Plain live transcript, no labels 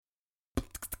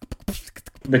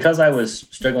Because I was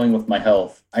struggling with my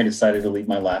health, I decided to leave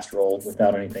my last role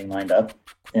without anything lined up.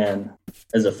 And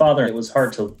as a father, it was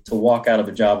hard to walk out of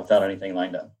a job without anything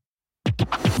lined up.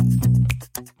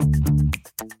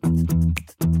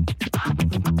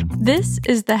 This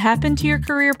is the Happen to Your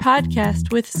Career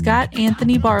podcast with Scott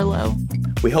Anthony Barlow.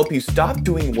 We help you stop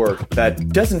doing work that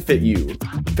doesn't fit you,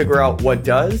 figure out what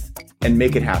does, and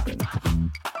make it happen.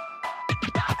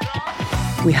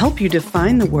 We help you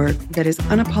define the work that is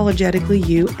unapologetically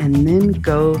you and then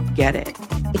go get it.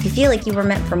 If you feel like you were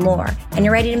meant for more and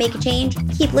you're ready to make a change,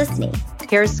 keep listening.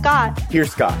 Here's Scott.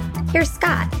 Here's Scott. Here's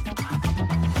Scott.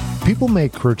 People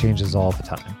make career changes all the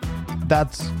time.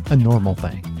 That's a normal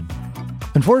thing.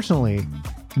 Unfortunately,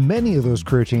 many of those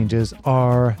career changes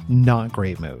are not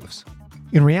great moves.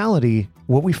 In reality,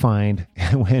 what we find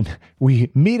when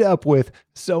we meet up with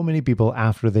so many people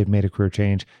after they've made a career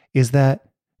change is that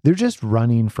they're just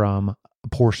running from a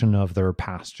portion of their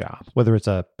past job, whether it's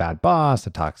a bad boss,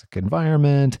 a toxic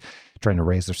environment, trying to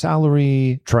raise their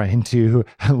salary, trying to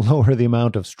lower the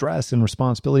amount of stress and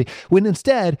responsibility, when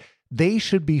instead they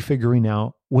should be figuring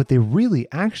out what they really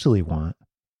actually want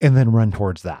and then run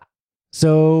towards that.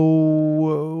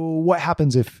 So what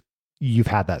happens if you've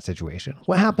had that situation?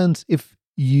 What happens if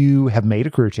you have made a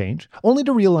career change only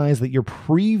to realize that your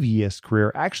previous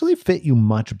career actually fit you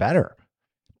much better?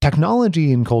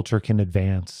 Technology and culture can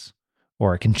advance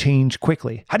or it can change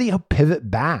quickly. How do you pivot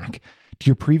back to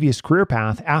your previous career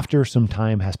path after some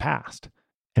time has passed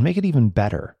and make it even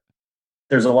better?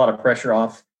 There's a lot of pressure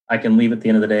off. I can leave at the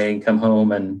end of the day and come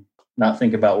home and not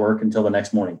think about work until the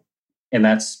next morning. And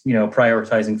that's,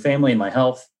 prioritizing family and my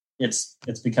health. It's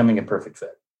becoming a perfect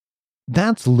fit.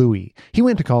 That's Louis. He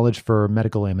went to college for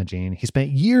medical imaging. He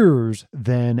spent years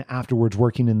then afterwards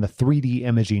working in the 3D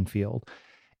imaging field.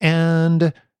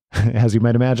 And as you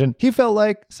might imagine, he felt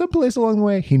like someplace along the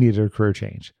way he needed a career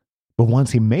change. But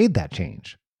once he made that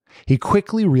change, he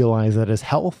quickly realized that his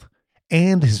health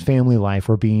and his family life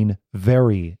were being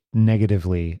very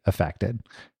negatively affected.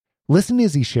 Listen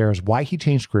as he shares why he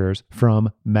changed careers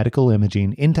from medical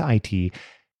imaging into IT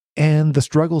and the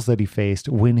struggles that he faced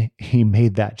when he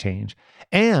made that change.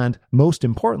 And most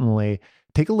importantly,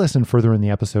 take a listen further in the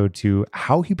episode to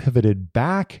how he pivoted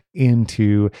back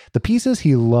into the pieces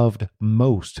he loved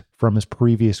most from his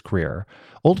previous career,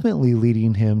 ultimately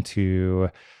leading him to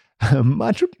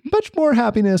much more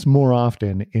happiness more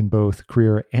often in both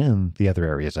career and the other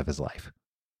areas of his life.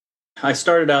 I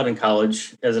started out in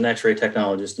college as an X-ray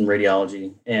technologist in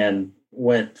radiology and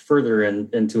went further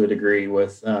into a degree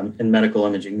in medical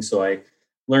imaging. So I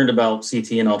learned about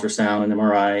CT and ultrasound and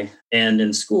MRI. And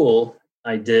in school,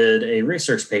 I did a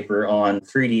research paper on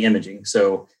 3D imaging.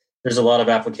 So there's a lot of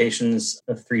applications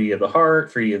of 3D of the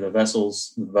heart, 3D of the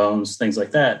vessels, the bones, things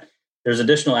like that. There's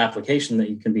additional application that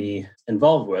you can be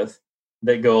involved with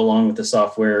that go along with the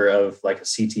software of like a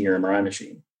CT or MRI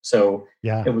machine. So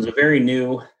It was a very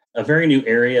new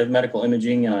area of medical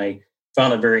imaging, and I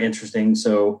found it very interesting.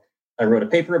 So I wrote a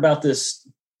paper about this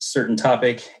certain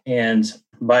topic, and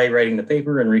by writing the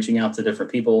paper and reaching out to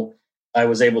different people, I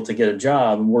was able to get a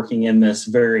job working in this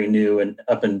very new and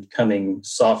up and coming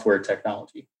software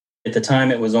technology. At the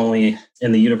time, it was only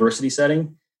in the university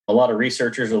setting. A lot of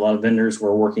researchers, a lot of vendors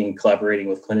were collaborating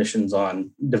with clinicians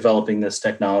on developing this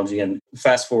technology. And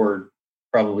fast forward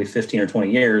probably 15 or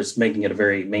 20 years, making it a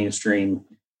very mainstream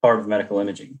part of medical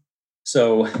imaging.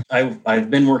 So I've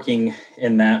been working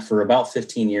in that for about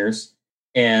 15 years.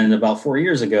 And about 4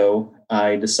 years ago,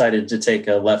 I decided to take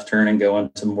a left turn and go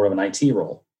into more of an IT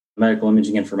role, medical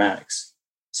imaging informatics.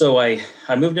 So I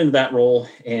moved into that role,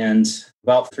 and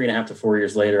about 3.5 to 4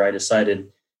 years later, I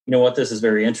decided, this is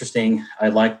very interesting. I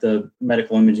like the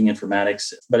medical imaging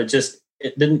informatics, but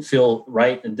it didn't feel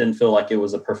right. It didn't feel like it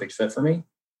was a perfect fit for me.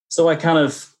 So I kind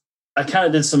of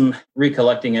did some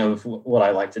recollecting of what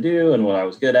I like to do and what I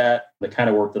was good at, the kind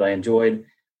of work that I enjoyed.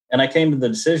 And I came to the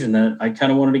decision that I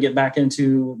kind of wanted to get back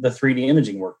into the 3D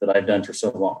imaging work that I've done for so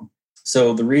long.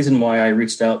 So the reason why I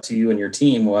reached out to you and your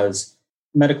team was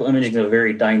medical imaging is a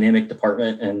very dynamic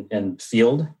department and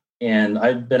field. And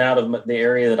I've been out of the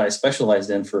area that I specialized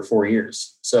in for 4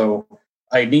 years. So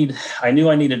I knew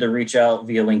I needed to reach out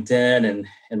via LinkedIn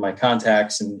and my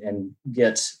contacts and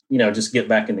get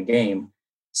back in the game.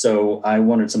 So I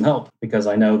wanted some help because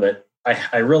I know that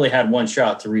I really had one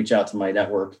shot to reach out to my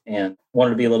network and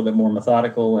wanted to be a little bit more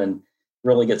methodical and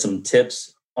really get some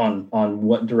tips on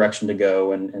what direction to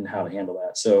go and how to handle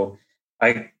that. So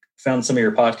I found some of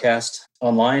your podcasts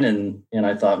online and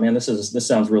I thought, man, this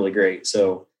sounds really great.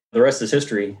 So the rest is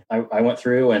history. I went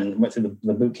through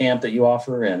the boot camp that you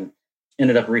offer and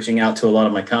ended up reaching out to a lot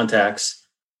of my contacts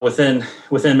within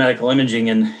medical imaging.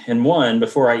 And one,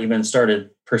 before I even started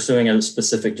pursuing a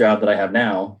specific job that I have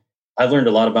now, I learned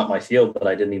a lot about my field that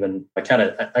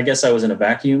I guess I was in a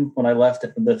vacuum when I left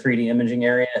the 3D imaging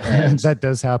area. And that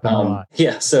does happen a lot.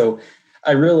 Yeah. So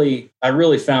I really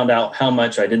found out how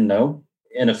much I didn't know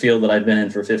in a field that I've been in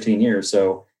for 15 years.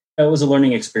 So it was a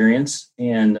learning experience,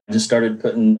 and I just started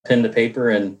putting pen to paper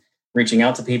and reaching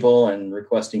out to people and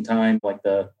requesting time like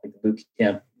the boot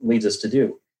camp leads us to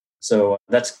do. So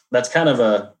that's kind of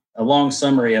a long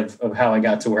summary of how I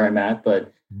got to where I'm at.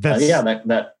 But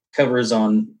that covers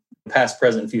on past,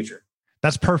 present, and future.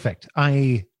 That's perfect.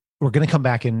 We're going to come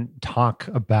back and talk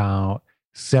about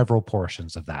several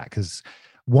portions of that, because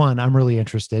one, I'm really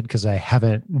interested because I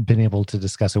haven't been able to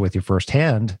discuss it with you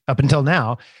firsthand up until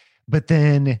now. But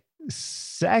then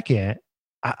second,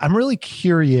 I'm really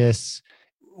curious,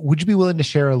 would you be willing to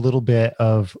share a little bit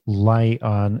of light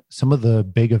on some of the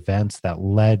big events that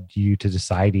led you to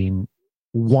deciding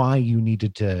why you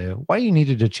needed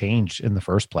to change in the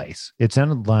first place? It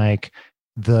sounded like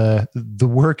the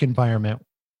work environment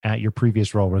at your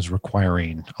previous role was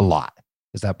requiring a lot.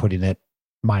 Is that putting it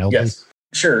mildly? Yes,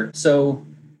 sure. So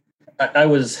I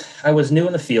was new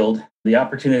in the field. The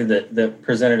opportunity that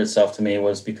presented itself to me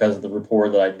was because of the rapport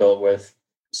that I built with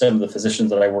some of the physicians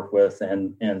that I work with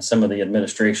and some of the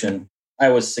administration. I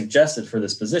was suggested for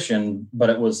this position,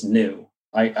 but it was new.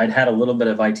 I'd had a little bit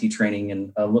of IT training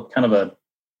and kind of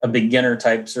a beginner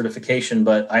type certification,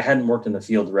 but I hadn't worked in the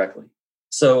field directly.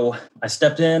 So I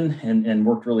stepped in and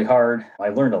worked really hard. I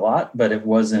learned a lot, but it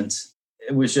was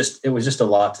just a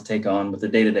lot to take on with the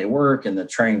day-to-day work and the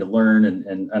trying to learn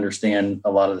and understand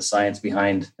a lot of the science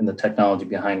behind and the technology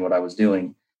behind what I was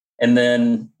doing. And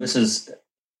then this is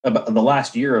about the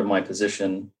last year of my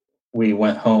position. We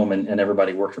went home and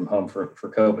everybody worked from home for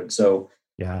COVID. So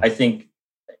yeah, I think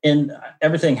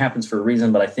everything happens for a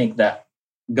reason, but I think that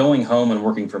going home and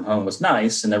working from home was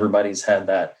nice, and everybody's had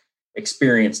that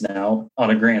experience now on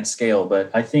a grand scale. But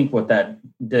I think what that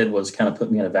did was kind of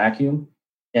put me in a vacuum,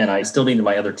 and I still needed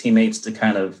my other teammates to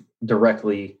kind of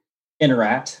directly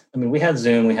interact. I mean, we had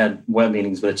Zoom, we had web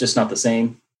meetings, but it's just not the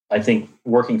same. I think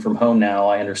working from home now,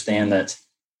 I understand that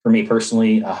for me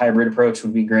personally, a hybrid approach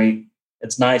would be great.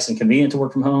 It's nice and convenient to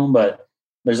work from home, but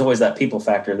there's always that people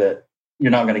factor that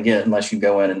you're not going to get unless you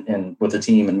go in and with the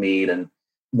team and meet and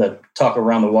the talk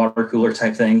around the water cooler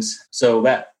type things. So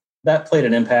that played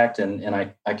an impact. And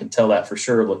I can tell that for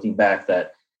sure looking back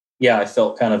that, yeah, I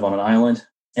felt kind of on an island.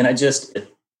 And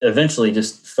it eventually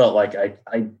just felt like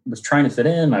I was trying to fit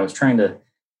in. I was trying to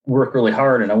work really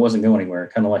hard and I wasn't going anywhere,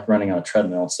 kind of like running on a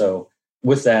treadmill. So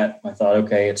with that, I thought,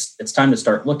 okay, it's time to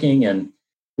start looking. And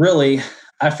really,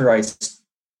 after I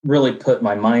really put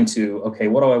my mind to, okay,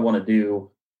 what do I want to do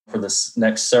for this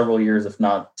next several years, if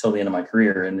not till the end of my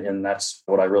career? And that's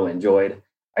what I really enjoyed.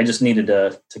 I just needed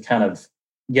to kind of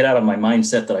get out of my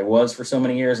mindset that I was for so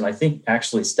many years. And I think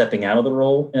actually stepping out of the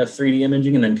role of 3D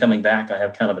imaging and then coming back, I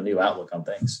have kind of a new outlook on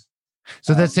things.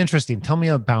 So that's interesting. Tell me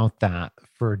about that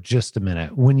for just a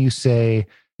minute. When you say,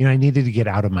 I needed to get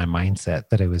out of my mindset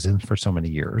that I was in for so many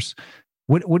years,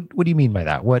 what do you mean by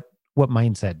that? What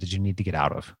mindset did you need to get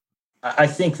out of? I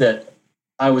think that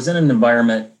I was in an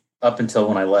environment up until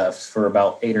when I left for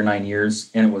about 8 or 9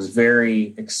 years, and it was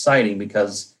very exciting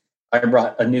because I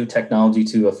brought a new technology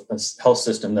to a health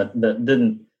system that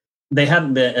they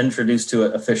hadn't been introduced to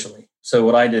it officially. So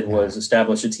what I did was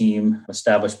establish a team,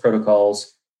 establish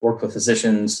protocols, work with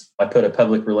physicians. I put a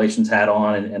public relations hat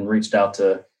on and reached out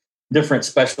to different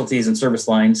specialties and service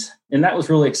lines. And that was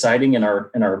really exciting. And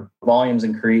our volumes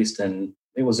increased and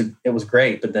it was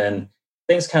great. But then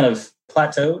things kind of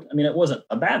plateaued. I mean, it wasn't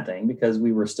a bad thing because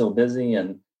we were still busy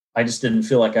and I just didn't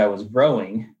feel like I was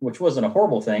growing, which wasn't a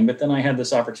horrible thing. But then I had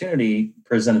this opportunity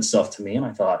present itself to me and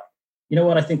I thought, you know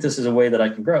what, I think this is a way that I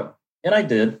can grow. And I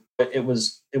did. But it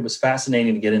was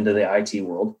fascinating to get into the IT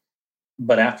world.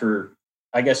 But after,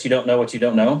 I guess you don't know what you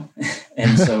don't know.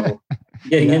 And so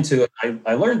getting into it,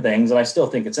 I learned things and I still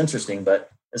think it's interesting.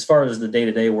 But as far as the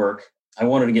day-to-day work, I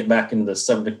wanted to get back into the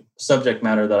subject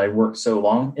matter that I worked so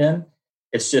long in.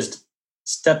 It's just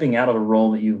stepping out of a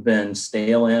role that you've been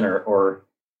stale in or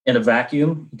in a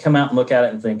vacuum. You come out and look at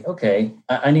it and think, okay,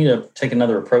 I need to take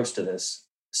another approach to this.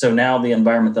 So now the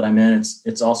environment that I'm in,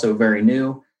 it's also very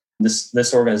new.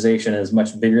 This organization is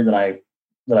much bigger than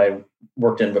I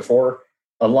worked in before.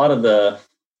 A lot of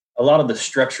the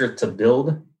structure to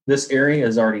build this area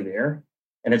is already there,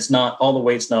 and it's not all the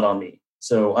weight's not on me.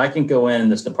 So I can go in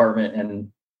this department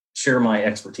and share my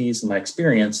expertise and my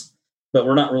experience, but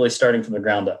we're not really starting from the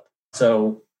ground up.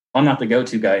 So I'm not the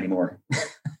go-to guy anymore,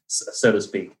 so to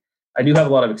speak. I do have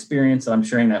a lot of experience, and I'm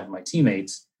sharing that with my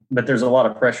teammates, but there's a lot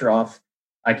of pressure off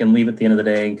I can leave at the end of the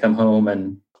day and come home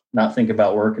and not think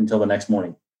about work until the next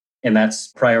morning. And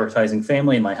that's prioritizing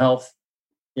family and my health.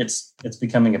 It's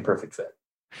becoming a perfect fit.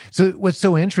 So what's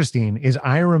so interesting is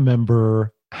I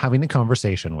remember having a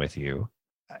conversation with you.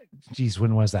 Geez,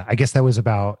 when was that? I guess that was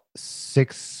about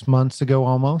 6 months ago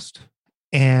almost.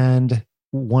 And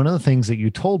one of the things that you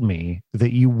told me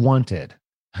that you wanted,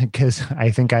 because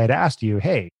I think I had asked you,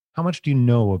 hey, how much do you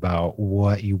know about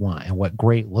what you want and what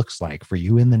great looks like for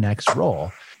you in the next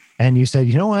role? And you said,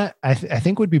 you know what, I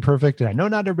think would be perfect. And I know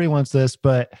not everybody wants this,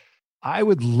 but I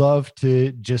would love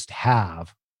to just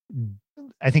have,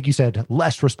 I think you said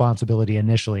less responsibility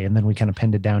initially. And then we kind of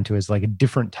pinned it down to as like a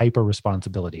different type of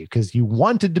responsibility because you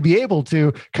wanted to be able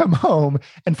to come home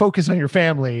and focus on your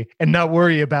family and not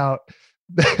worry about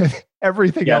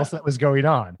everything else that was going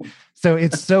on. So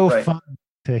it's so right. fun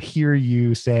to hear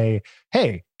you say,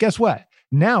 hey, guess what?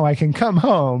 Now I can come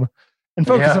home and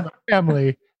focus on my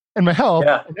family and my health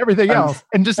and everything else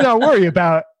and just not worry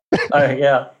about.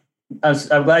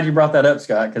 I'm glad you brought that up,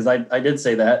 Scott, because I did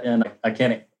say that and I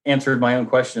can't answer my own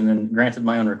question and granted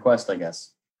my own request, I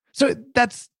guess. So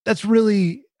that's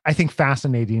really, I think,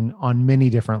 fascinating on many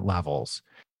different levels,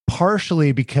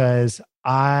 partially because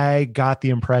I got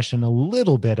the impression a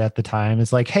little bit at the time.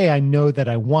 It's like, hey, I know that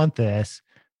I want this,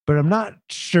 but I'm not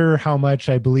sure how much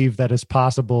I believe that is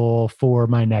possible for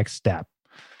my next step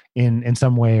in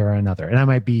some way or another. And I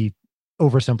might be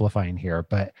oversimplifying here,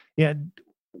 but yeah,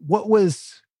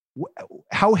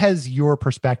 how has your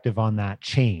perspective on that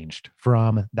changed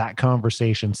from that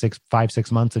conversation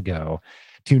 5-6 months ago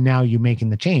to now you making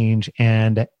the change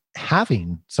and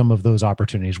having some of those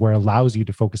opportunities where it allows you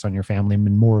to focus on your family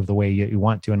in more of the way you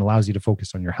want to and allows you to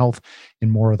focus on your health in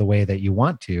more of the way that you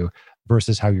want to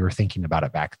versus how you were thinking about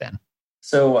it back then?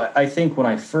 So I think when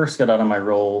I first got out of my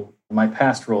role, my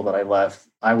past role that I left,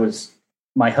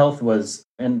 my health was,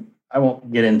 and I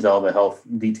won't get into all the health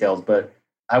details, but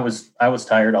I was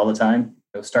tired all the time.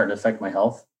 It was starting to affect my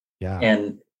health. Yeah.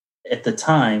 And at the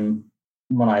time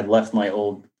when I left my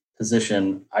old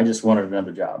position, I just wanted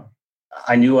another job.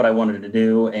 I knew what I wanted to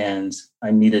do and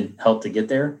I needed help to get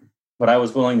there, but I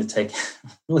was willing to take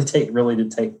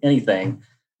anything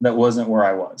that wasn't where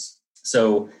I was.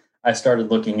 So I started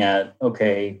looking at,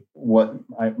 okay,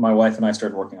 my wife and I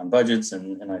started working on budgets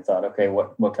and I thought, okay,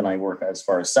 what can I work as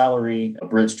far as salary, a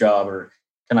bridge job, or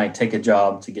can I take a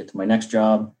job to get to my next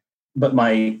job? But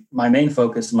my main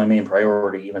focus and my main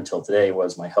priority, even till today,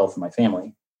 was my health and my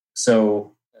family.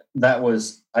 So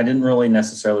I didn't really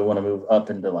necessarily want to move up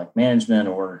into like management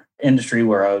or industry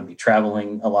where I would be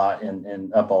traveling a lot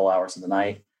and up all hours of the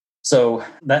night. So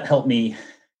that helped me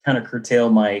kind of curtail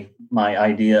my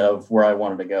idea of where I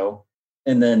wanted to go.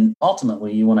 And then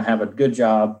ultimately you want to have a good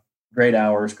job, great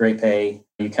hours, great pay.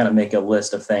 You kind of make a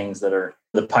list of things that are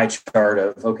the pie chart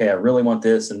of, okay, I really want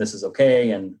this and this is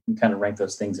okay. And you kind of rank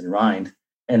those things in your mind.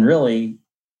 And really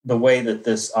the way that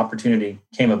this opportunity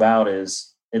came about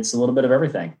is it's a little bit of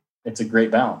everything. It's a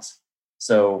great balance.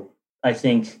 So I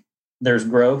think there's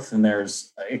growth and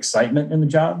there's excitement in the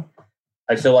job.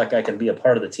 I feel like I can be a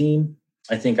part of the team.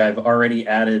 I think I've already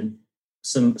added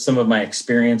some of my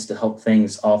experience to help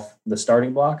things off the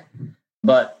starting block.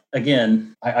 But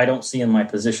again, I don't see in my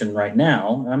position right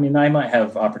now. I mean, I might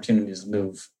have opportunities to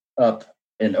move up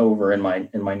and over in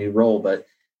my new role, but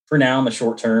for now, in the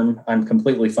short term, I'm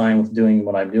completely fine with doing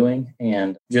what I'm doing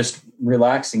and just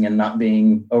relaxing and not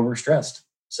being overstressed.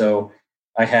 So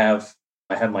I have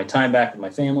my time back with my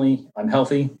family. I'm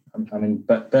healthy. I'm in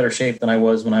better shape than I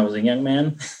was when I was a young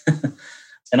man.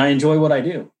 And I enjoy what I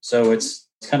do. So it's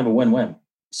kind of a win-win.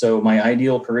 So my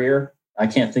ideal career, I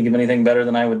can't think of anything better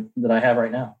than I have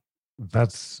right now.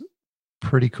 That's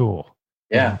pretty cool.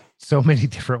 Yeah. In so many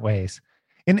different ways.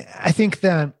 And I think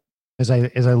that as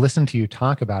I listen to you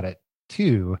talk about it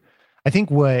too, I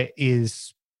think what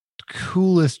is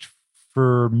coolest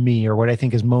for me, or what I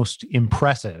think is most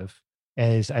impressive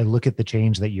as I look at the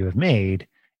change that you have made,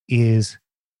 is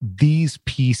these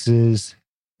pieces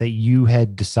that you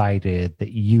had decided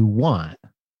that you want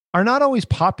are not always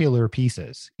popular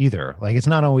pieces either. Like it's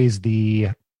not always the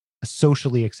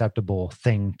socially acceptable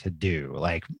thing to do.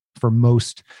 Like for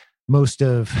most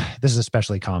of this is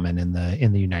especially common in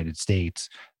the United States,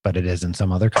 but it is in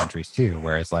some other countries too,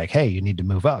 where it's like, hey, you need to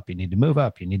move up, you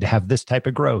need to have this type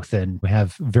of growth. And we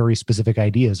have very specific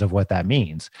ideas of what that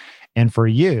means. And for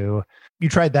you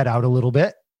tried that out a little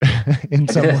bit in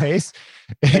some ways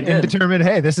and determined,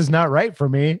 hey, this is not right for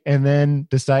me. And then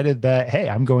decided that, hey,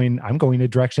 I'm going a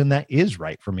direction that is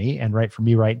right for me and right for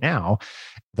me right now,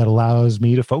 that allows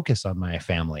me to focus on my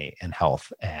family and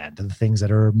health and the things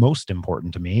that are most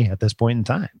important to me at this point in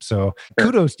time. So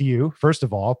kudos to you, first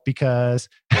of all, because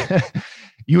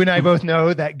you and I both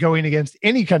know that going against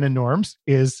any kind of norms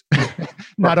is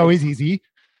not always easy.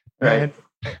 Right.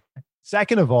 And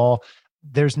second of all,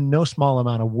 there's no small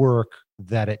amount of work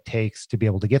that it takes to be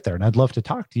able to get there. And I'd love to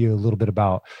talk to you a little bit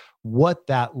about what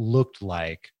that looked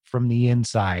like from the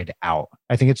inside out.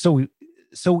 I think it's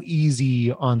so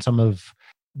easy on some of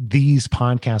these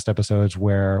podcast episodes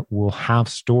where we'll have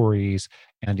stories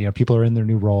and, people are in their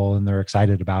new role and they're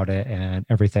excited about it and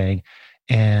everything.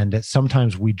 And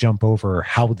sometimes we jump over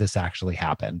how this actually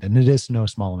happened. And it is no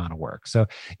small amount of work. So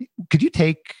could you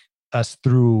take us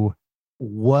through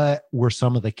what were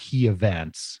some of the key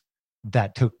events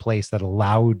that took place that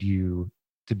allowed you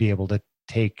to be able to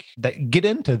get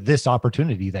into this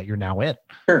opportunity that you're now in?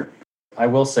 Sure. I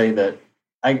will say that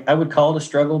I would call it a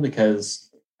struggle because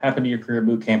Happen to Your Career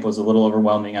Bootcamp was a little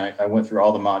overwhelming. I went through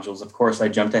all the modules. Of course, I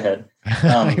jumped ahead.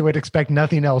 I would expect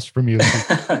nothing else from you.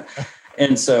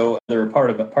 And so there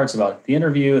were parts about the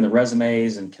interview and the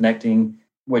resumes and connecting,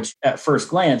 which at first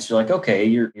glance, you're like, okay,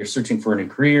 you're searching for a new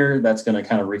career. That's going to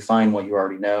kind of refine what you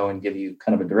already know and give you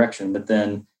kind of a direction. But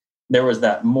then there was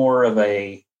that more of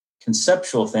a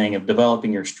conceptual thing of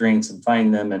developing your strengths and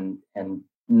finding them and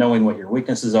knowing what your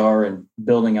weaknesses are and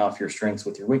building off your strengths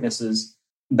with your weaknesses.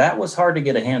 That was hard to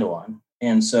get a handle on.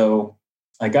 And so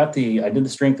I did the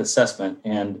strength assessment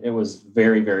and it was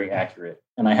very, very accurate.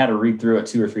 And I had to read through it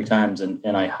 2 or 3 times and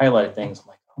I highlighted things. I'm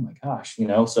like, oh my gosh,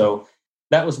 so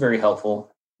that was very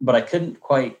helpful, but I couldn't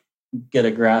quite get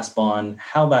a grasp on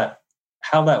how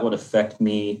that would affect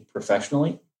me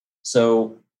professionally.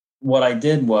 So what I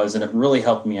did was, and it really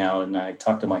helped me out, and I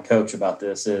talked to my coach about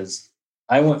this, is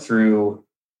I went through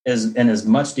in as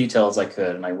much detail as I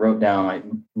could, and I wrote down, I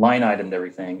line itemed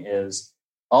everything, is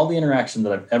all the interaction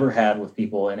that I've ever had with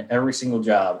people in every single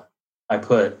job. I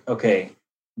put, okay,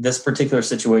 this particular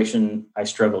situation I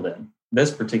struggled in.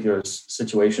 This particular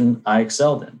situation I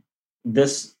excelled in.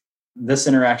 This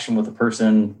interaction with a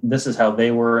person, this is how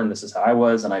they were, and this is how I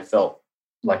was, and I felt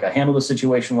like I handled the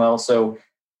situation well. So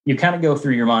you kind of go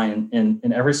through your mind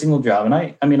in every single job. And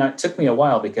I mean, it took me a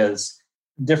while because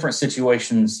different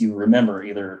situations you remember,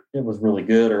 either it was really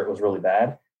good or it was really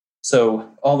bad. So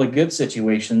all the good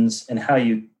situations and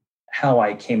how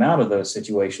I came out of those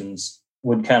situations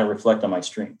would kind of reflect on my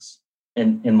strengths.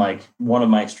 And like one of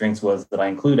my strengths was that I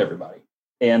include everybody.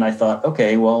 And I thought,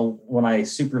 okay, well, when I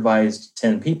supervised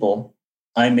 10 people,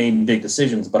 I made big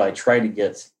decisions, but I tried to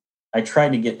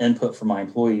get input from my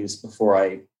employees before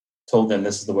I told them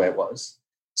this is the way it was.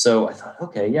 So I thought,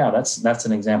 okay, yeah, that's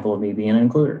an example of me being an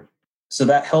includer. So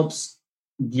that helps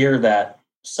gear that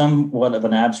somewhat of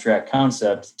an abstract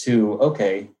concept to,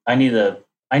 okay, I need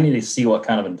to see what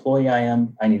kind of employee I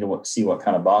am. I need to see what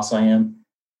kind of boss I am.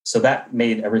 So that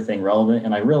made everything relevant.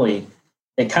 And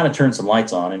it kind of turned some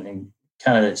lights on and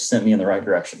kind of sent me in the right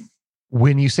direction.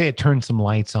 When you say it turned some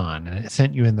lights on and it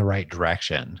sent you in the right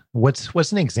direction,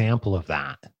 what's an example of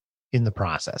that in the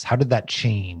process? How did that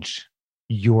change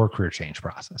your career change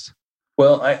process?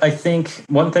 Well, I think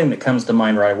one thing that comes to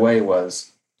mind right away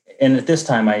was, and at this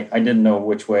time I didn't know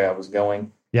which way I was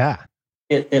going. Yeah.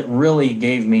 It really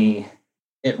gave me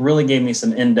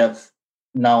some in-depth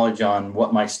knowledge on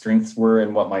what my strengths were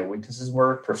and what my weaknesses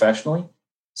were professionally.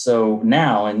 So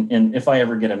now, and if I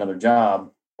ever get another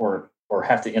job or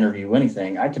have to interview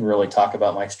anything, I can really talk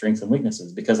about my strengths and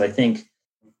weaknesses, because I think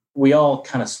we all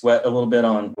kind of sweat a little bit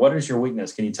on what is your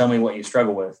weakness? Can you tell me what you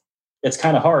struggle with? It's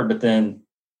kind of hard, but then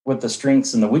with the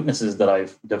strengths and the weaknesses that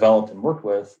I've developed and worked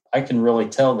with, I can really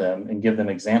tell them and give them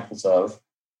examples of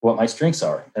what my strengths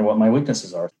are and what my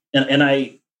weaknesses are.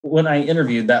 And when I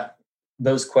interviewed,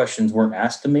 those questions weren't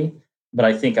asked of me, but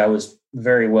I think I was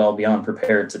very well beyond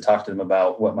prepared to talk to them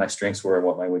about what my strengths were and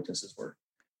what my weaknesses were.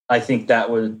 I think that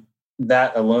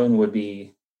alone would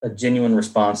be a genuine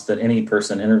response that any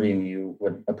person interviewing you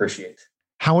would appreciate.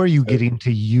 How are you getting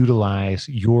to utilize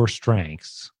your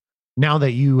strengths now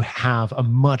that you have a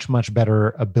much, much better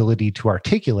ability to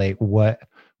articulate what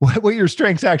your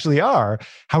strengths actually are?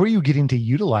 How are you getting to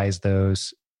utilize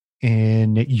those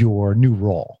in your new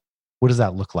role? What does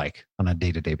that look like on a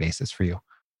day-to-day basis for you?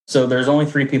 So there's only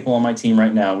 3 people on my team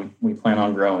right now. We plan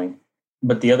on growing.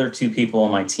 But the other 2 people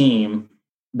on my team,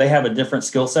 they have a different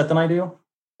skill set than I do.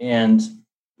 And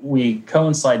we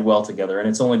coincide well together. And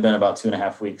it's only been about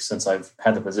 2.5 weeks since I've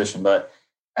had the position. But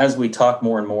as we talk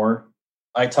more and more,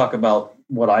 I talk about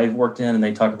what I've worked in and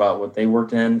they talk about what they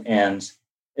worked in. And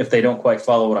if they don't quite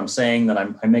follow what I'm saying,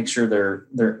 then I make sure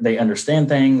they understand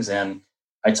things. And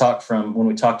when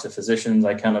we talk to physicians,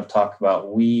 I kind of talk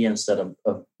about we instead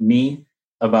of me,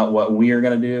 about what we are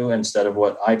going to do instead of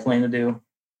what I plan to do.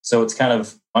 So it's kind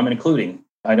of, I'm including.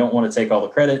 I don't want to take all the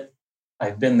credit.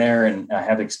 I've been there and I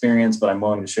have experience, but I'm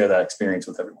willing to share that experience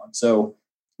with everyone. So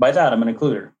by that, I'm an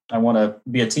includer. I want to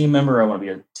be a team member. I want to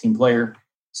be a team player.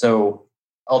 So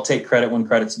I'll take credit when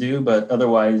credit's due, but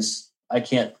otherwise I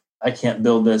can't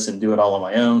build this and do it all on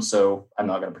my own. So I'm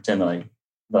not going to pretend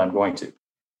that I'm going to.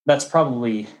 That's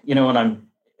probably,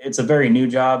 it's a very new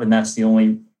job, and that's the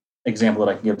only example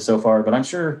that I can give so far, but I'm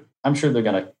sure they're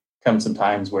going to come some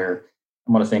times where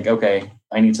I'm going to think, okay,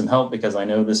 I need some help because I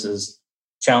know this is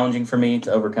challenging for me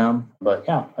to overcome. But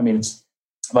yeah, it's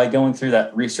by going through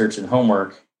that research and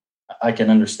homework, I can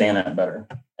understand that better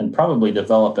and probably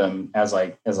develop them as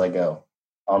I go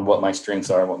on what my strengths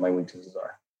are and what my weaknesses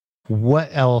are. What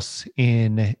else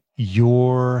as you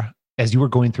were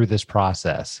going through this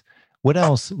process, what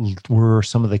else were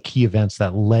some of the key events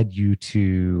that led you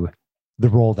to the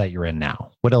role that you're in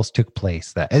now? What else took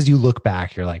place that as you look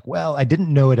back, you're like, well, I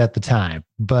didn't know it at the time,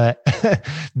 but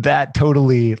that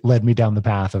totally led me down the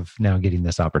path of now getting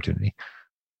this opportunity?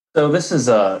 So this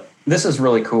is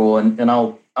really cool. And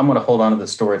I'm going to hold on to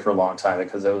this story for a long time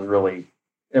because it was really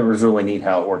neat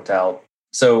how it worked out.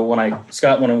 So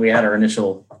when we had our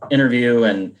initial interview,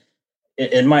 and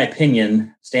in my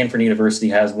opinion, Stanford University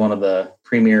has one of the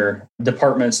premier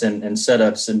departments and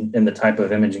setups in the type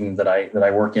of imaging that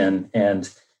I work in. And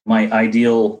my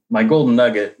golden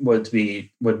nugget would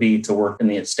be to work in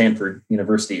the Stanford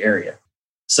University area.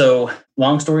 So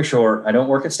long story short, I don't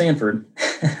work at Stanford,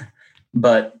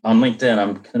 but on LinkedIn,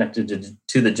 I'm connected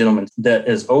to the gentleman that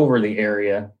is over the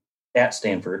area at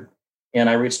Stanford. And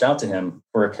I reached out to him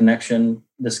for a connection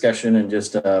discussion and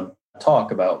just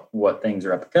talk about what things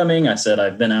are up and coming. I said,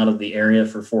 I've been out of the area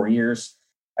for 4 years.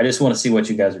 I just want to see what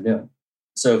you guys are doing.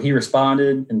 So he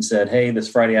responded and said, hey, this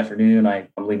Friday afternoon, I'm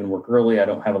leaving work early. I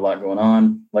don't have a lot going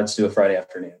on. Let's do a Friday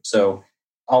afternoon. So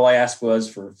all I asked was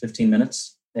for 15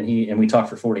 minutes and we talked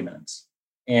for 40 minutes.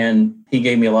 And he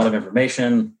gave me a lot of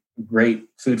information, great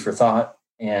food for thought.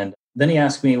 And then he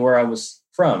asked me where I was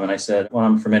from. And I said, well,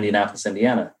 I'm from Indianapolis,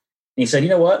 Indiana. And he said, you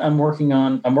know what? I'm working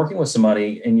with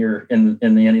somebody in the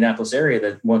Indianapolis area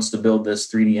that wants to build this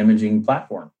 3D imaging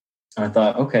platform. And I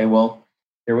thought, okay, well,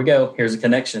 here we go. Here's a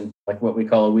connection, like what we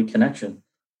call a weak connection.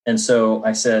 And so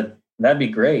I said, that'd be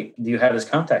great. Do you have his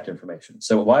contact information?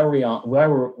 So while we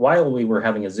were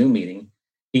having a Zoom meeting,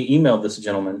 he emailed this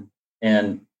gentleman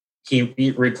and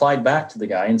he replied back to the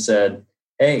guy and said,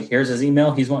 hey, here's his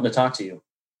email. He's wanting to talk to you.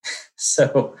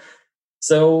 So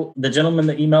the gentleman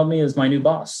that emailed me is my new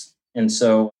boss. And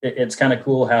so it's kind of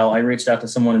cool how I reached out to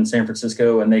someone in San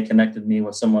Francisco and they connected me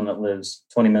with someone that lives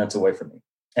 20 minutes away from me.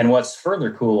 And what's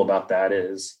further cool about that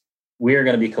is we are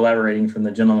going to be collaborating from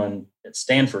the gentleman at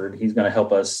Stanford. He's going to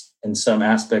help us in some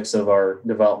aspects of our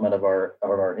development of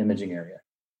our imaging area.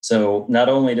 So not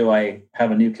only do I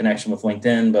have a new connection with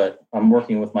LinkedIn, but I'm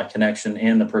working with my connection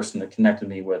and the person that connected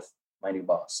me with my new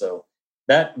boss. So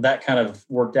that kind of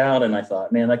worked out. And I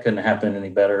thought, man, that couldn't happen any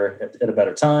better at a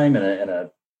better time and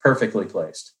a perfectly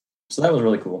placed. So that was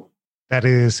really cool. That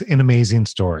is an amazing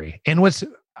story. And what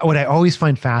I always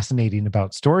find fascinating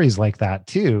about stories like that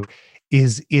too,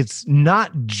 is it's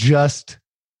not just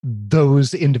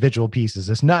those individual pieces.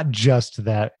 It's not just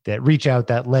that reach out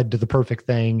that led to the perfect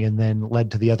thing and then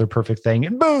led to the other perfect thing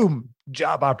and boom,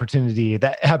 job opportunity.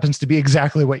 That happens to be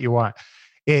exactly what you want.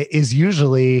 It is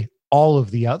usually all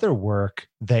of the other work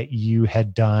that you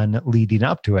had done leading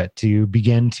up to it to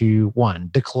begin to, one,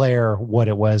 declare what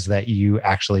it was that you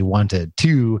actually wanted,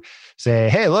 two, say,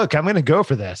 hey, look, I'm going to go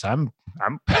for this. I'm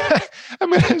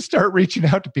going to start reaching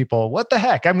out to people. What the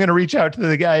heck? I'm going to reach out to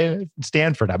the guy at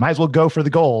Stanford. I might as well go for the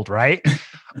gold, right?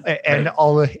 And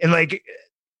like,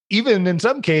 even in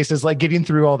some cases, like getting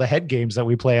through all the head games that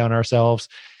we play on ourselves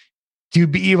to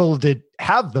be able to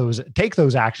take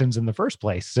those actions in the first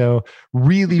place. So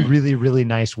really, really, really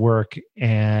nice work.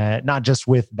 And not just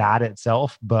with that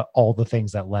itself, but all the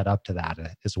things that led up to that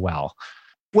as well.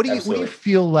 What do you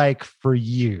feel like for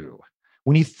you,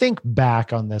 when you think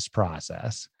back on this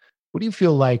process, what do you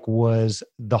feel like was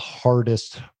the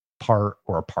hardest part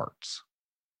or parts?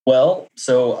 Well,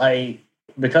 so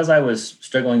because I was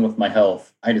struggling with my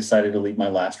health, I decided to leave my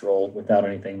last role without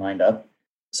anything lined up.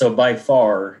 So by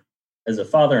far, as a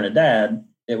father and a dad,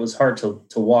 it was hard to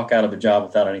walk out of a job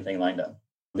without anything lined up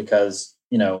because,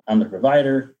 I'm the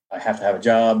provider. I have to have a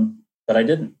job, but I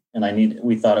didn't. And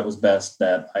we thought it was best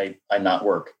that I not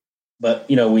work. But,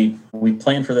 we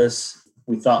planned for this.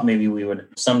 We thought maybe we would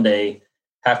someday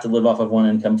have to live off of one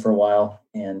income for a while.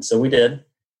 And so we did,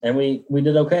 and we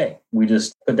did okay. We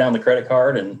just put down the credit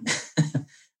card and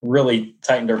really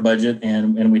tightened our budget,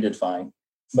 and we did fine.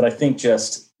 But I think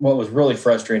just what was really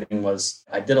frustrating was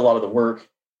I did a lot of the work,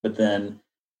 but then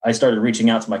I started reaching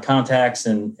out to my contacts.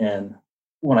 And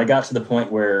when I got to the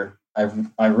point where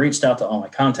I reached out to all my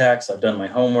contacts, I've done my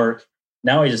homework.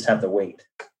 Now I just have to wait.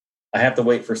 I have to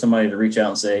wait for somebody to reach out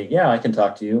and say, yeah, I can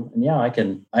talk to you. And yeah,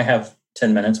 I have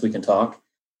 10 minutes, we can talk.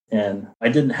 And I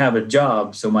didn't have a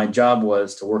job. So my job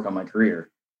was to work on my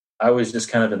career. I was just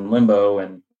kind of in limbo,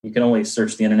 and you can only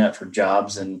search the internet for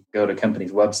jobs and go to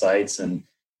companies' websites and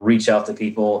reach out to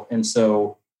people. And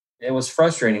so it was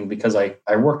frustrating because I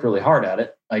worked really hard at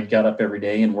it. I got up every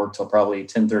day and worked till probably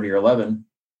 10:30 or 11.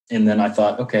 And then I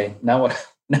thought, okay, now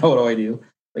what do I do?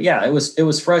 But yeah, it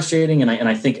was frustrating. And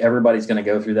I think everybody's going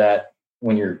to go through that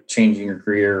when you're changing your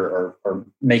career or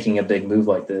making a big move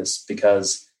like this,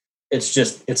 because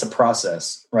it's a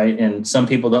process, right? And some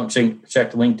people don't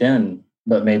check LinkedIn,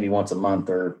 but maybe once a month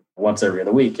or once every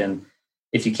other week. And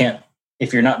if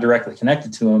you're not directly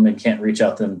connected to them and can't reach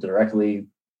out to them directly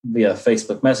via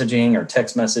Facebook messaging or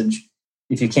text message,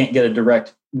 if you can't get a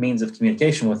direct means of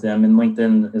communication with them and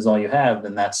LinkedIn is all you have,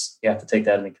 then you have to take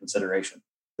that into consideration,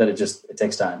 that it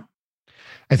takes time.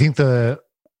 I think the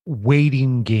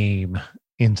waiting game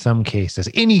in some cases,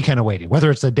 any kind of waiting, whether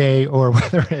it's a day or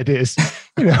whether it is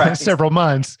right. several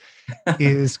months,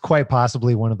 is quite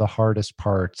possibly one of the hardest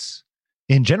parts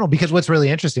in general. Because what's really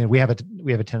interesting, we have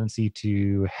a tendency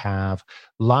to have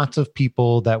lots of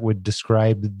people that would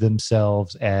describe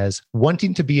themselves as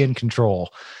wanting to be in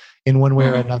control in one way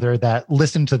or another, that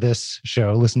listen to this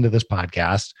show, listen to this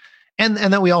podcast, and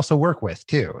that we also work with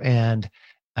too. And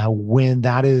when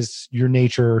that is your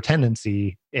nature or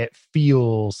tendency, it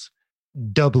feels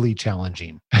doubly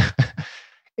challenging.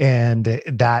 And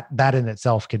that in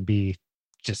itself can be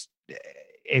just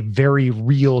a very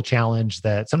real challenge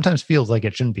that sometimes feels like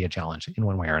it shouldn't be a challenge in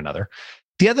one way or another.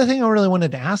 The other thing I really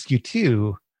wanted to ask you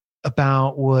too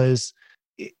about was,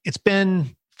 it's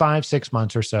been 5-6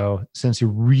 months or so since you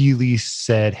really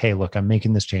said, hey, look, I'm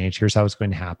making this change. Here's how it's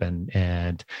going to happen.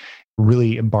 And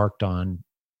really embarked on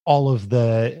all of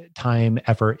the time,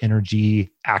 effort,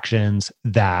 energy, actions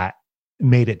that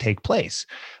made it take place.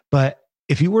 But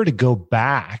if you were to go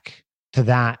back to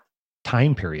that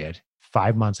time period,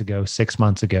 5 months ago, 6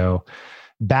 months ago,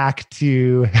 back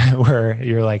to where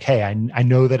you're like, hey, I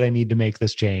know that I need to make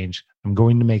this change. I'm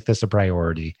going to make this a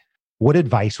priority. What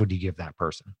advice would you give that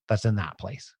person that's in that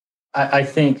place? I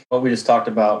think what we just talked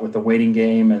about with the waiting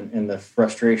game and the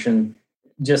frustration,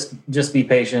 just be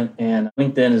patient. And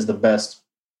LinkedIn is the best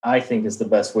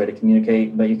way to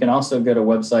communicate. But you can also go to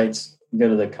websites, go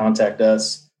to the contact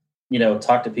us,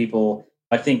 talk to people.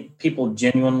 I think people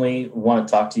genuinely want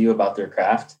to talk to you about their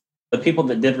craft. The people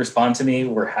that did respond to me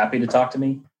were happy to talk to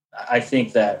me. I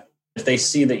think that if they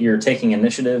see that you're taking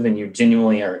initiative and you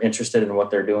genuinely are interested in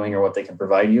what they're doing or what they can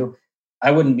provide you,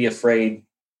 I wouldn't be afraid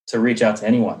to reach out to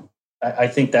anyone. I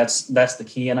think that's the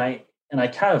key. And I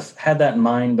kind of had that in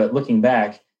mind, but looking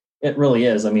back, it really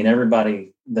is. I mean,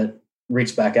 everybody that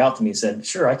reached back out to me said,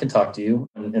 sure, I can talk to you.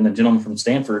 And the gentleman from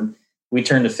Stanford, we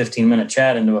turned a 15-minute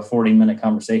chat into a 40-minute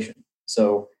conversation.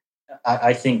 So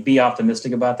I think be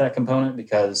optimistic about that component,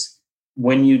 because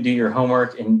when you do your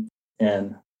homework and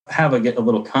have a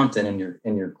little content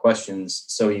in your questions,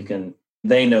 so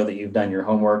they know that you've done your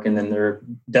homework, and then they're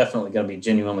definitely going to be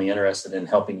genuinely interested in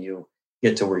helping you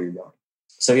get to where you're going.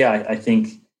 So yeah, I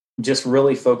think just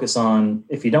really focus on,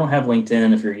 if you don't have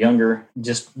LinkedIn, if you're younger,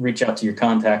 just reach out to your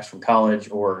contacts from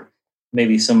college, or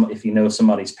maybe if you know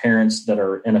somebody's parents that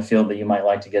are in a field that you might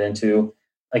like to get into.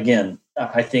 Again,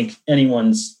 I think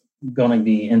anyone's going to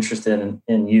be interested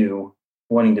in you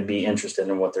wanting to be interested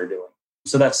in what they're doing.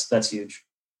 So that's huge.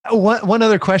 One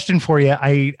other question for you.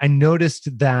 I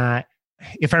noticed that,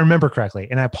 if I remember correctly,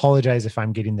 and I apologize if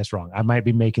I'm getting this wrong, I might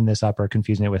be making this up or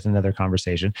confusing it with another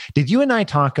conversation. Did you and I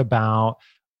talk about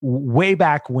way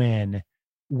back when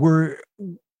you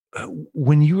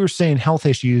were saying health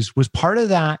issues, was part of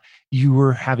that you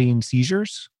were having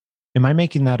seizures? Am I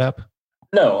making that up?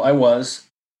 No, I was.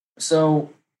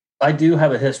 So I do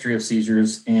have a history of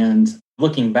seizures, and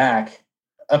looking back,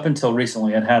 up until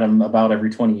recently, I'd had them about every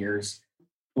 20 years.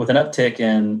 With an uptick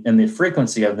in the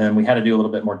frequency of them, we had to do a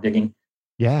little bit more digging.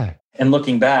 Yeah. And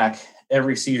looking back,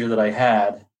 every seizure that I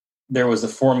had, there was a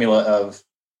formula of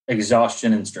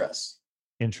exhaustion and stress.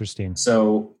 Interesting.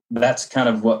 So that's kind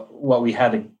of what we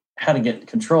had to get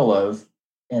control of.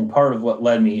 And part of what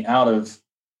led me out of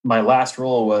my last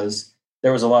role was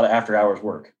there was a lot of after hours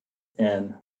work.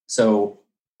 And so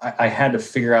I had to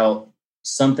figure out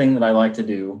something that I like to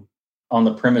do on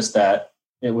the premise that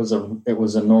it was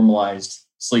a normalized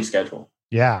sleep schedule.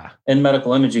 Yeah. In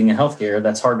medical imaging and healthcare,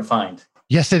 that's hard to find.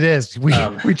 Yes, it is. We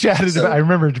chatted about, I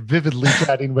remember vividly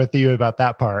chatting with you about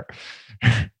that part.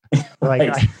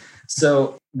 Right.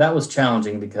 So that was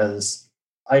challenging because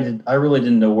I really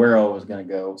didn't know where I was going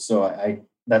to go. So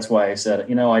that's why I said,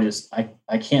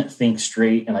 I can't think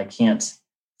straight and I can't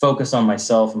focus on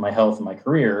myself and my health and my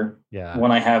career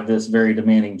when I have this very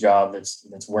demanding job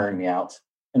that's wearing me out.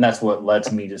 And that's what led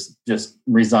to me just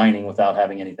resigning without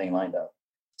having anything lined up.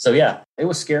 So yeah, it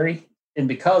was scary. And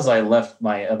because I left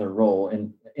my other role,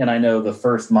 and I know the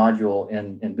first module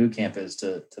in boot camp is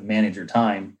to manage your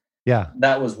time. Yeah.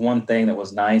 That was one thing that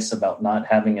was nice about not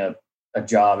having a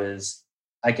job is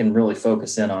I can really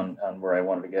focus in on where I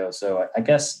wanted to go. So I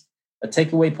guess a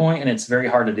takeaway point, and it's very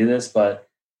hard to do this, but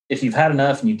if you've had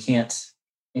enough and you can't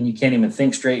even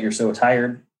think straight, you're so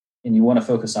tired and you want to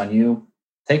focus on you,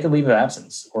 take a leave of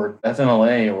absence or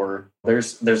FMLA, or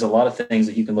there's a lot of things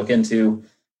that you can look into.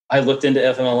 I looked into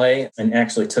FMLA and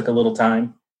actually took a little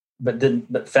time,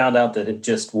 but found out that it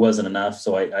just wasn't enough.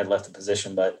 So I left the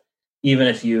position. But even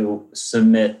if you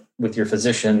submit with your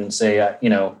physician, say,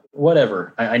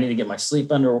 whatever, I need to get my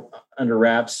sleep under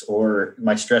wraps, or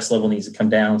my stress level needs to come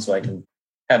down so I can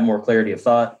have more clarity of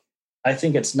thought, I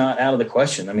think it's not out of the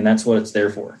question. I mean, that's what it's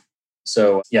there for.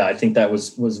 So yeah, I think that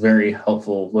was very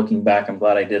helpful. Looking back, I'm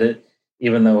glad I did it,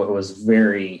 even though it was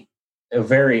very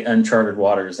uncharted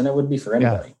waters, and it would be for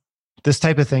anybody. Yeah. This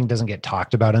type of thing doesn't get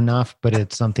talked about enough, but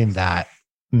it's something that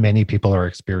many people are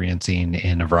experiencing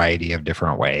in a variety of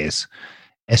different ways,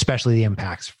 especially the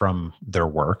impacts from their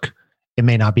work. It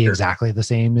may not be exactly the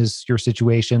same as your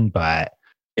situation, but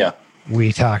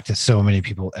we talk to so many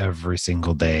people every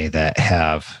single day that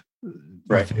have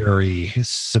very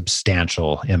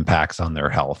substantial impacts on their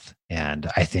health. And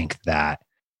I think that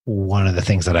one of the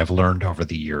things that I've learned over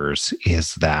the years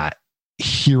is that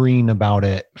hearing about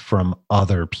it from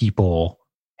other people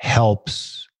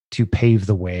helps to pave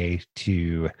the way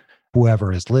to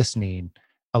whoever is listening,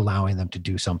 allowing them to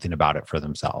do something about it for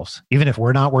themselves. Even if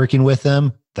we're not working with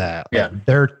them,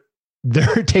 they're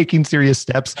taking serious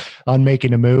steps on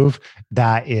making a move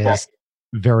that is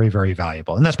very, very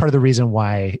valuable. And that's part of the reason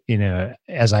why,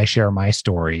 as I share my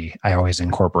story, I always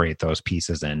incorporate those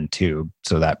pieces in too,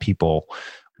 so that people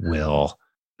will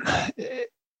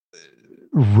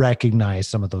recognize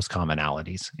some of those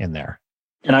commonalities in there.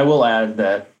 And I will add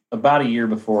that about a year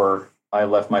before I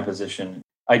left my position,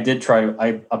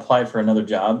 I applied for another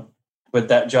job, but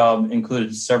that job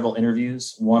included several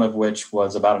interviews, one of which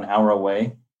was about an hour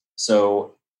away.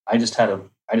 So I just had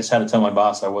to tell my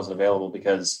boss I wasn't available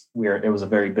because it was a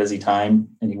very busy time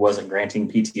and he wasn't granting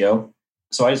PTO.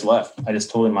 So I just left. I just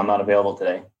told him I'm not available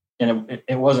today. And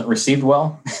it wasn't received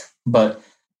well, but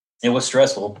it was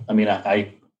stressful. I mean,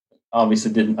 I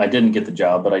obviously didn't get the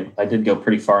job, but I did go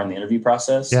pretty far in the interview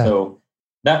process. Yeah. So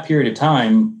that period of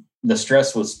time, the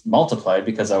stress was multiplied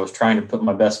because I was trying to put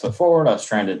my best foot forward. I was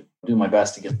trying to do my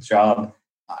best to get the job.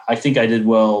 I think I did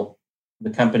well. The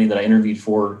company that I interviewed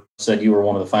for said you were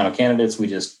one of the final candidates. We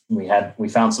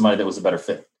found somebody that was a better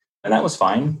fit, and that was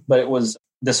fine. But it was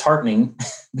disheartening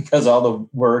because all the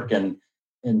work and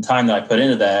time that I put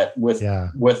into that with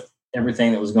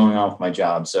everything that was going on with my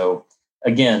job. So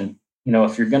again,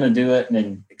 if you're going to do it, and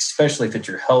then especially if it's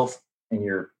your health and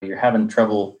you're having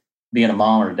trouble being a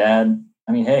mom or dad,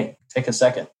 I mean, hey, take a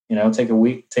second. Take a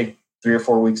week, take 3 or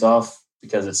 4 weeks off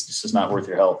because it's just not worth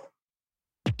your health.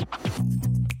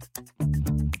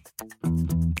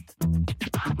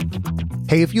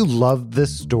 Hey, if you love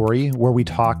this story where we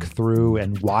talk through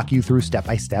and walk you through step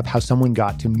by step how someone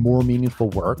got to more meaningful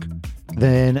work,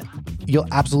 then you'll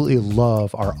absolutely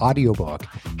love our audiobook,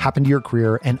 Happen to Your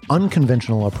Career, An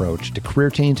Unconventional Approach to Career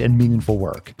Change and Meaningful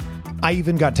Work. I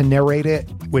even got to narrate it,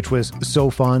 which was so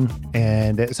fun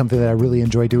and something that I really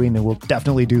enjoy doing and will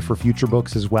definitely do for future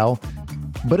books as well.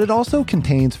 But it also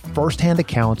contains firsthand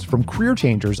accounts from career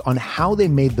changers on how they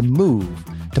made the move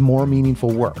to more meaningful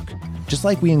work, just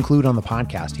like we include on the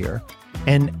podcast here.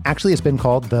 And actually, it's been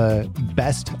called the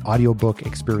best audiobook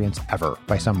experience ever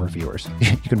by some reviewers.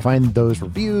 You can find those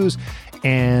reviews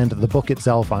and the book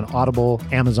itself on Audible,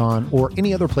 Amazon, or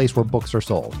any other place where books are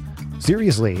sold.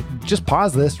 Seriously, just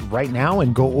pause this right now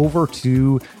and go over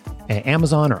to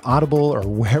Amazon or Audible or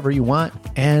wherever you want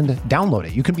and download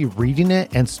it. You can be reading it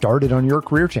and start it on your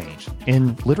career change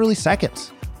in literally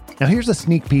seconds. Now, here's a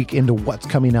sneak peek into what's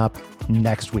coming up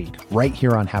next week, right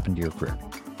here on Happen to Your Career.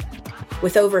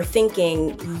 With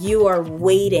overthinking, you are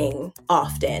waiting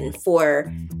often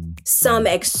for some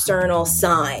external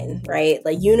sign, right?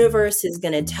 Like universe is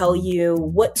going to tell you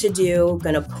what to do,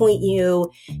 going to point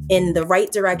you in the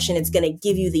right direction. It's going to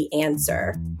give you the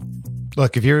answer.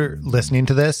 Look, if you're listening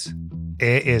to this,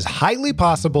 it is highly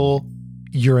possible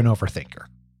you're an overthinker.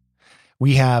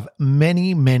 We have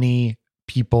many, many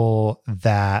people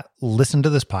that listen to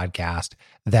this podcast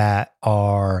that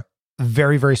are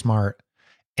very, very smart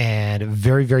and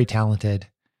very, very talented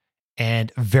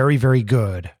and very, very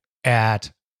good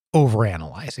at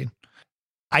overanalyzing.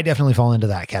 I definitely fall into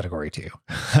that category too.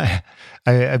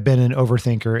 I've been an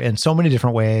overthinker in so many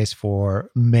different ways for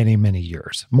many, many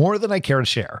years, more than I care to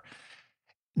share.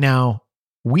 Now,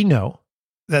 we know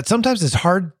that sometimes it's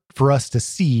hard for us to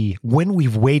see when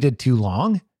we've waited too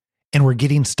long and we're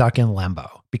getting stuck in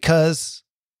limbo because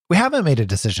we haven't made a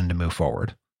decision to move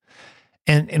forward.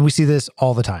 And we see this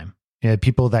all the time. You know,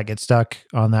 people that get stuck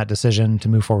on that decision to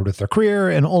move forward with their career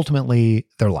and ultimately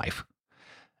their life.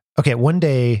 Okay, one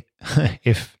day,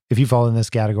 if you fall in this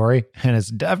category, and it's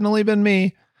definitely been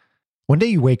me, one day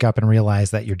you wake up and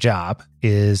realize that your job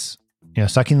is,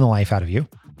 sucking the life out of you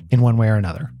in one way or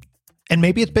another. And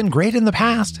maybe it's been great in the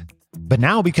past, but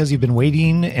now because you've been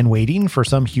waiting and waiting for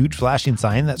some huge flashing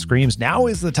sign that screams, now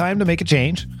is the time to make a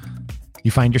change,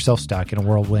 you find yourself stuck in a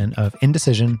whirlwind of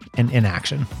indecision and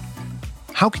inaction.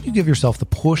 How can you give yourself the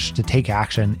push to take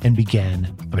action and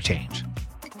begin a change?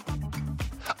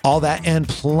 All that and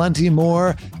plenty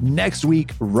more next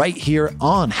week right here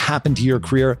on Happen to Your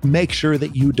Career. Make sure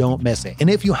that you don't miss it.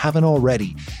 And if you haven't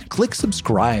already, click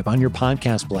subscribe on your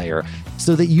podcast player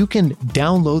so that you can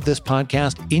download this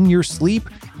podcast in your sleep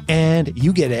and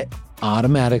you get it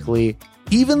automatically,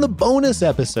 even the bonus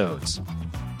episodes,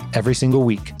 every single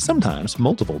week, sometimes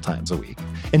multiple times a week.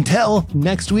 Until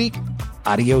next week,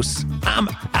 adios. I'm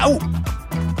out.